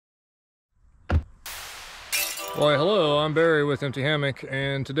Why, hello, I'm Barry with Empty Hammock,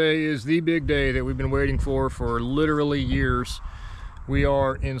 and today is the big day that we've been waiting for literally years. We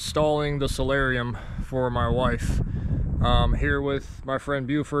are installing the solarium for my wife. Here with my friend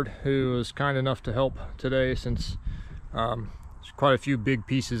Buford, who is kind enough to help today since there's quite a few big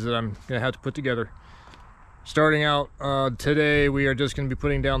pieces that I'm going to have to put together. Starting out today, we are just going to be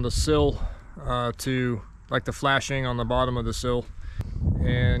putting down the sill to like the flashing on the bottom of the sill,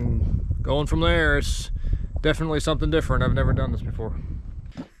 and going from there. It's definitely something different. I've never done this before.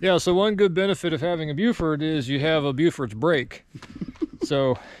 Yeah, so one good benefit of having a Buford is you have a Buford's brake.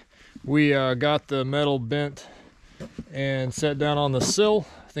 So we got the metal bent and set down on the sill.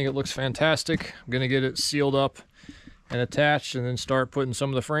 I think it looks fantastic. I'm gonna get it sealed up and attached and then start putting some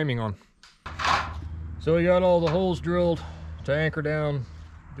of the framing on. So we got all the holes drilled to anchor down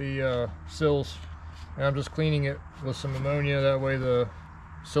the sills, and I'm just cleaning it with some ammonia. That way the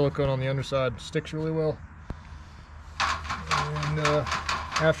silicone on the underside sticks really well. And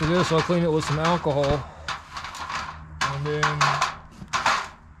after this, I'll clean it with some alcohol, and then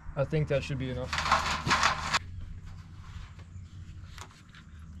I think that should be enough.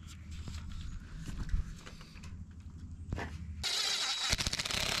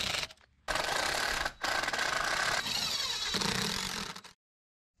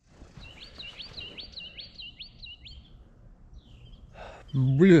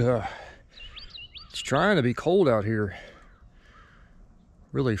 It's trying to be cold out here.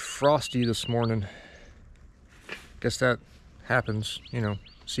 Really frosty this morning. Guess that happens, you know,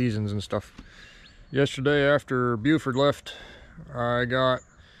 seasons and stuff. Yesterday after Buford left, I got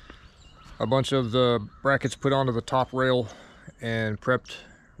a bunch of the brackets put onto the top rail and prepped,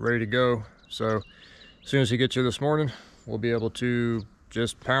 ready to go. So as soon as he gets here this morning, we'll be able to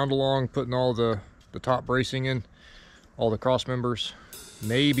just pound along, putting all the top bracing in, all the cross members,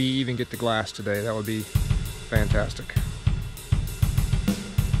 maybe even get the glass today. That would be fantastic.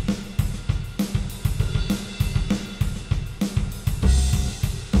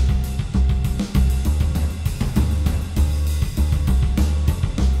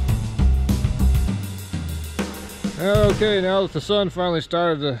 Okay, now that the sun finally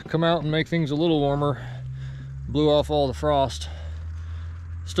started to come out and make things a little warmer, blew off all the frost.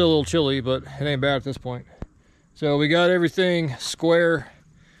 Still a little chilly, but it ain't bad at this point. So we got everything square,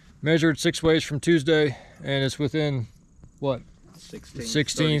 measured 6 ways from Tuesday, and it's within, what?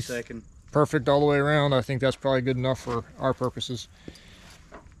 16th. Perfect all the way around. I think that's probably good enough for our purposes.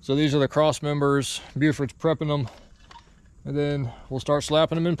 So these are the cross members. Buford's prepping them, and then we'll start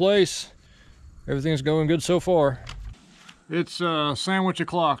slapping them in place. Everything's going good so far. It's sandwich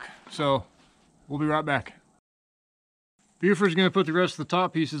o'clock, so we'll be right back. Buford's gonna put the rest of the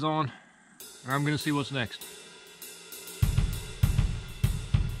top pieces on, and I'm gonna see what's next.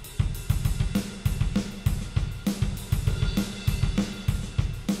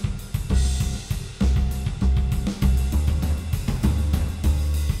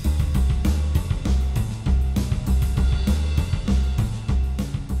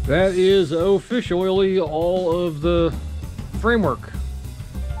 That is officially all of the framework.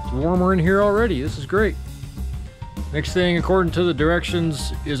 It's warmer in here already. This is great. Next thing, according to the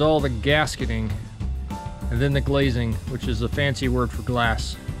directions, is all the gasketing, and then the glazing, which is a fancy word for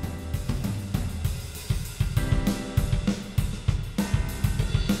glass.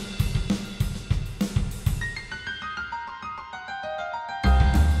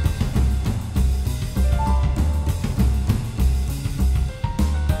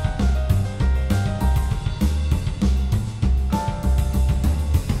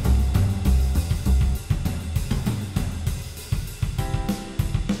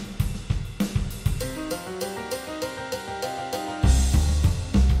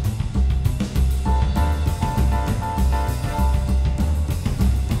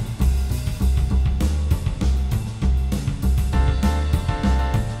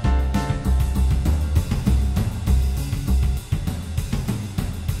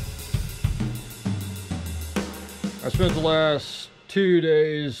 I spent the last 2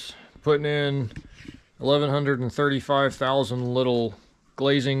 days putting in 1,135,000 little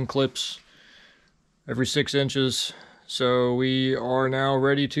glazing clips every 6 inches. So we are now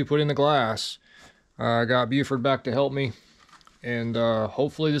ready to put in the glass. I got Buford back to help me, and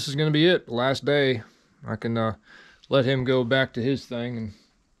hopefully this is going to be it. Last day, I can let him go back to his thing and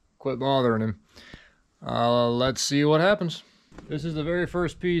quit bothering him. Let's see what happens. This is the very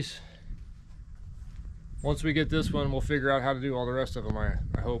first piece. Once we get this one, we'll figure out how to do all the rest of them, I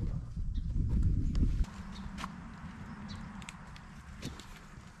hope.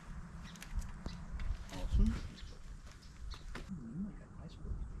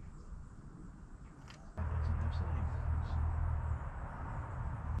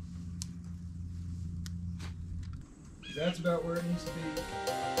 That's about where it needs to be.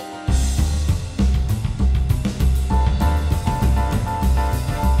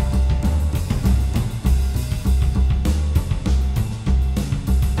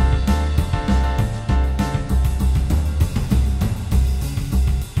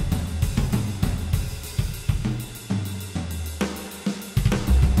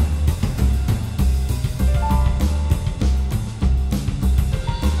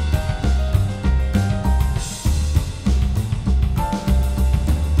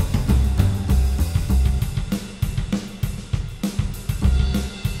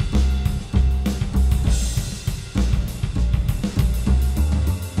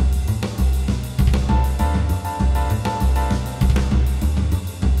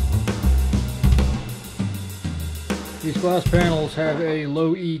 These glass panels have a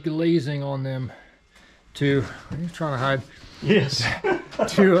low E glazing on them to, what are you trying to hide? Yes.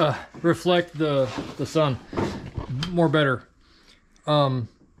 To reflect the sun more better. And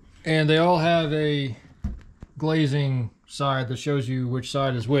they all have a glazing side that shows you which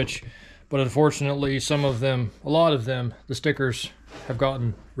side is which, but unfortunately some of them, a lot of them, the stickers have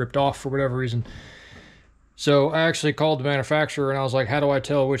gotten ripped off for whatever reason. So I actually called the manufacturer and I was like, how do I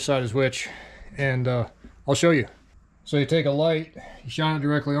tell which side is which? And I'll show you. So you take a light, you shine it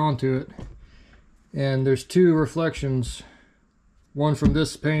directly onto it, and there's two reflections, one from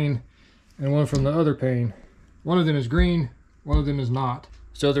this pane and one from the other pane. One of them is green, one of them is not.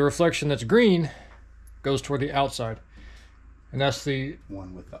 So the reflection that's green goes toward the outside, and that's the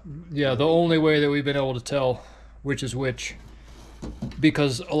one with the, yeah, the only way that we've been able to tell which is which,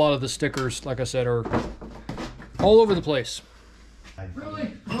 because a lot of the stickers, like I said, are all over the place.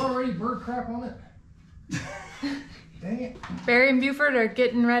 Really? Already bird crap on it? Dang it. Barry and Buford are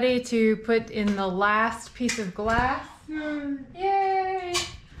getting ready to put in the last piece of glass. Yay!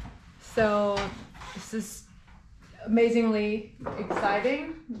 So this is amazingly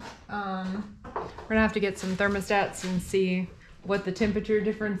exciting. We're gonna have to get some thermostats and see what the temperature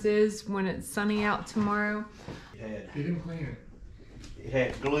difference is when it's sunny out tomorrow. You didn't clean it. It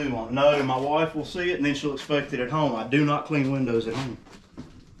had glue on it. No, my wife will see it and then she'll expect it at home. I do not clean windows at home.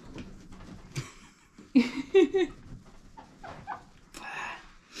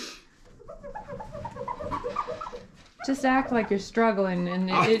 Just act like you're struggling, and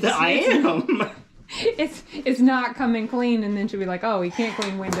it's not coming clean, and then she'll be like, "Oh, we can't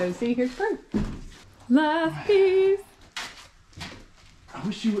clean windows. See, here's proof." Last piece. I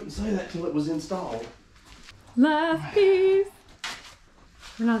wish you wouldn't say that till it was installed. Last piece.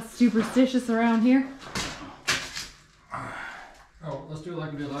 We're not superstitious around here. Oh, let's do it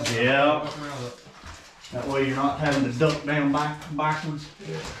like we did last time. Yeah. That way you're not having to duck down backwards.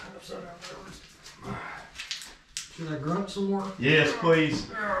 Yeah, upside down backwards. Should I grunt some more? Yes,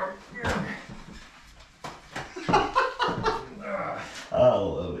 please. I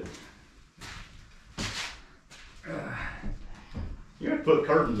love it. You have to put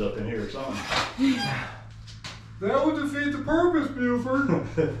curtains up in here or something. That would defeat the purpose, Buford.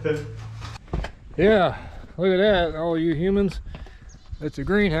 Yeah, look at that, all you humans. It's a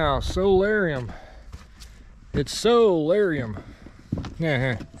greenhouse, solarium. It's solarium.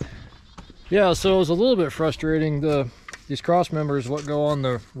 Yeah. Yeah, so it was a little bit frustrating. These cross members, what go on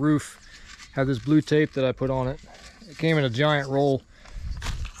the roof, have this blue tape that I put on it. It came in a giant roll,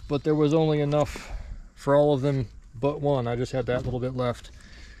 but there was only enough for all of them but one. I just had that little bit left.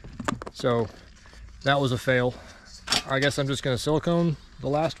 So that was a fail. I guess I'm just gonna silicone the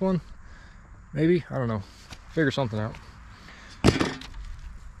last one. Maybe, I don't know. Figure something out.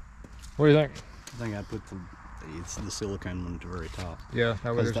 What do you think? I think I'd put the silicone one at the very top. Yeah,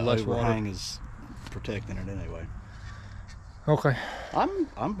 that way there's the less overhang water. is protecting it anyway. Okay.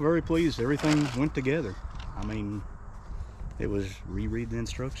 I'm very pleased. Everything went together. I mean, it was reread the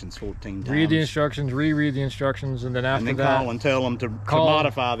instructions 14 times. Read the instructions, reread the instructions, and then after and then that, call and tell them to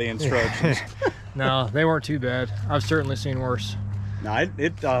modify the instructions. No, they weren't too bad. I've certainly seen worse. No,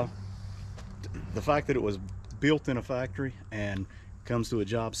 the fact that it was built in a factory and comes to a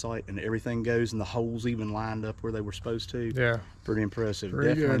job site and everything goes and the holes even lined up where they were supposed to. Yeah. Pretty impressive. Pretty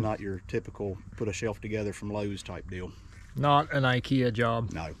Definitely good. not your typical put a shelf together from Lowe's type deal. Not an IKEA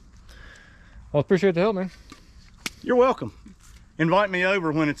job. No. Well, appreciate the help, man. You're welcome. Invite me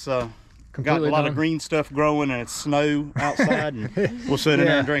over when it's got a lot of green stuff growing and it's snow outside, and we'll sit in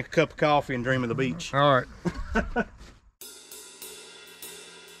there and drink a cup of coffee and dream of the beach. All right.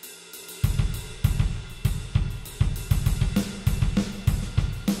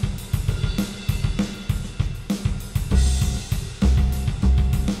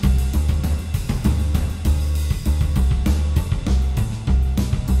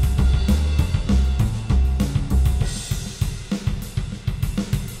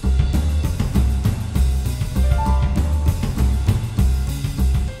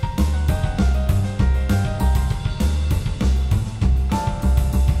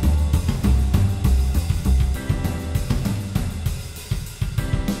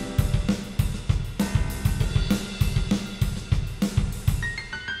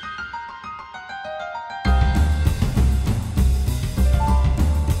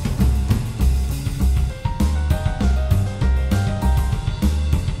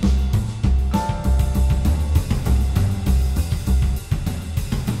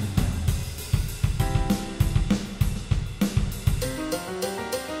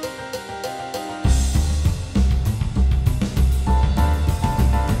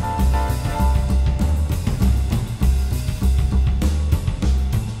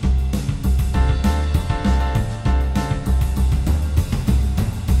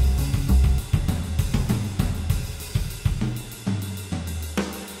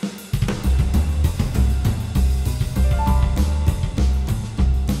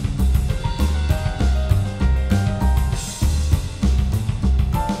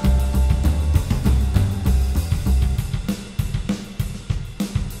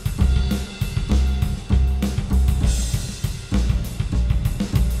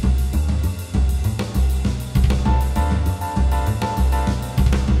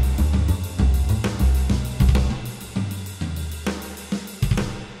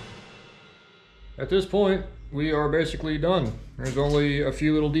 this point, we are basically done. There's only a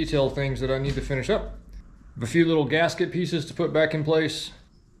few little detail things that I need to finish up. A few little gasket pieces to put back in place.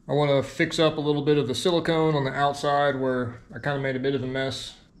 I want to fix up a little bit of the silicone on the outside where I kind of made a bit of a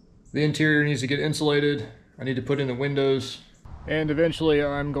mess. The interior needs to get insulated. I need to put in the windows. And eventually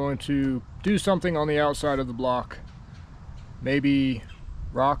I'm going to do something on the outside of the block. Maybe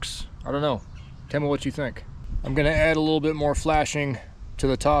rocks, I don't know. Tell me what you think. I'm gonna add a little bit more flashing to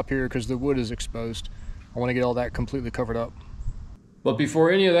the top here because the wood is exposed. I want to get all that completely covered up. But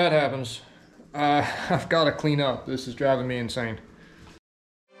before any of that happens, I've got to clean up. This is driving me insane.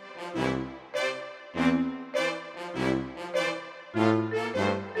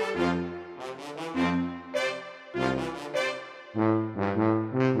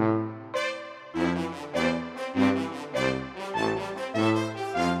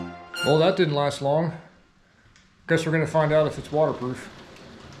 Well, that didn't last long. Guess we're gonna find out if it's waterproof.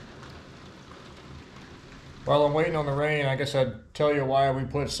 While I'm waiting on the rain, I guess I'd tell you why we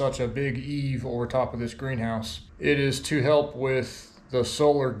put such a big eave over top of this greenhouse. It is to help with the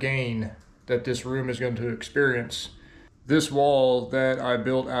solar gain that this room is going to experience. This wall that I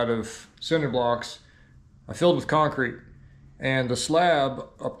built out of cinder blocks, I filled with concrete, and the slab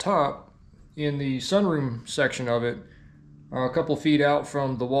up top in the sunroom section of it, a couple feet out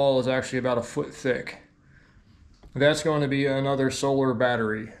from the wall, is actually about a foot thick. That's going to be another solar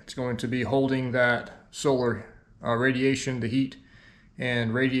battery. It's going to be holding that solar radiation, the heat,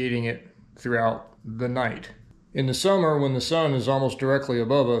 and radiating it throughout the night. In the summer, when the sun is almost directly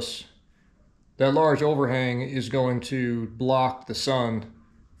above us, that large overhang is going to block the sun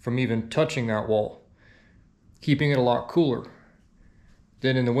from even touching that wall, keeping it a lot cooler.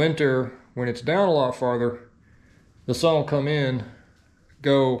 Then in the winter, when it's down a lot farther, the sun will come in,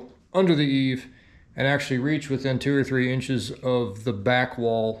 go under the eave, and actually reach within 2 or 3 inches of the back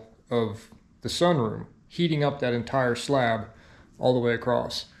wall of the sunroom, heating up that entire slab all the way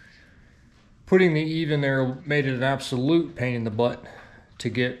across. Putting the eave in there made it an absolute pain in the butt to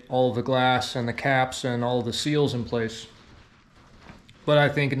get all of the glass and the caps and all of the seals in place. But I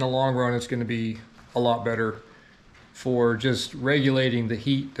think in the long run it's going to be a lot better for just regulating the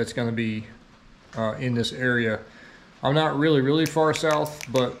heat that's going to be in this area. I'm not really far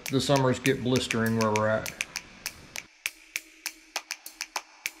south, but the summers get blistering where we're at.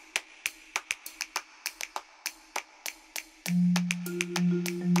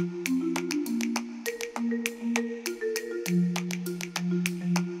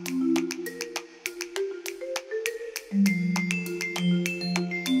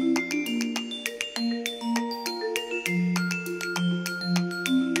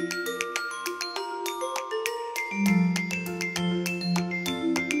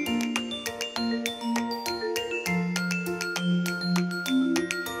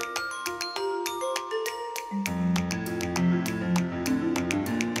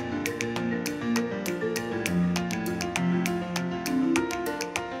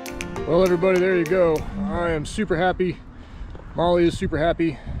 Well, everybody, there you go. I am super happy. Molly is super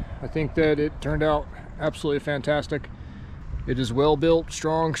happy. I think that it turned out absolutely fantastic. It is well built,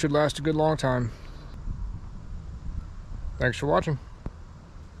 strong, should last a good long time. Thanks for watching.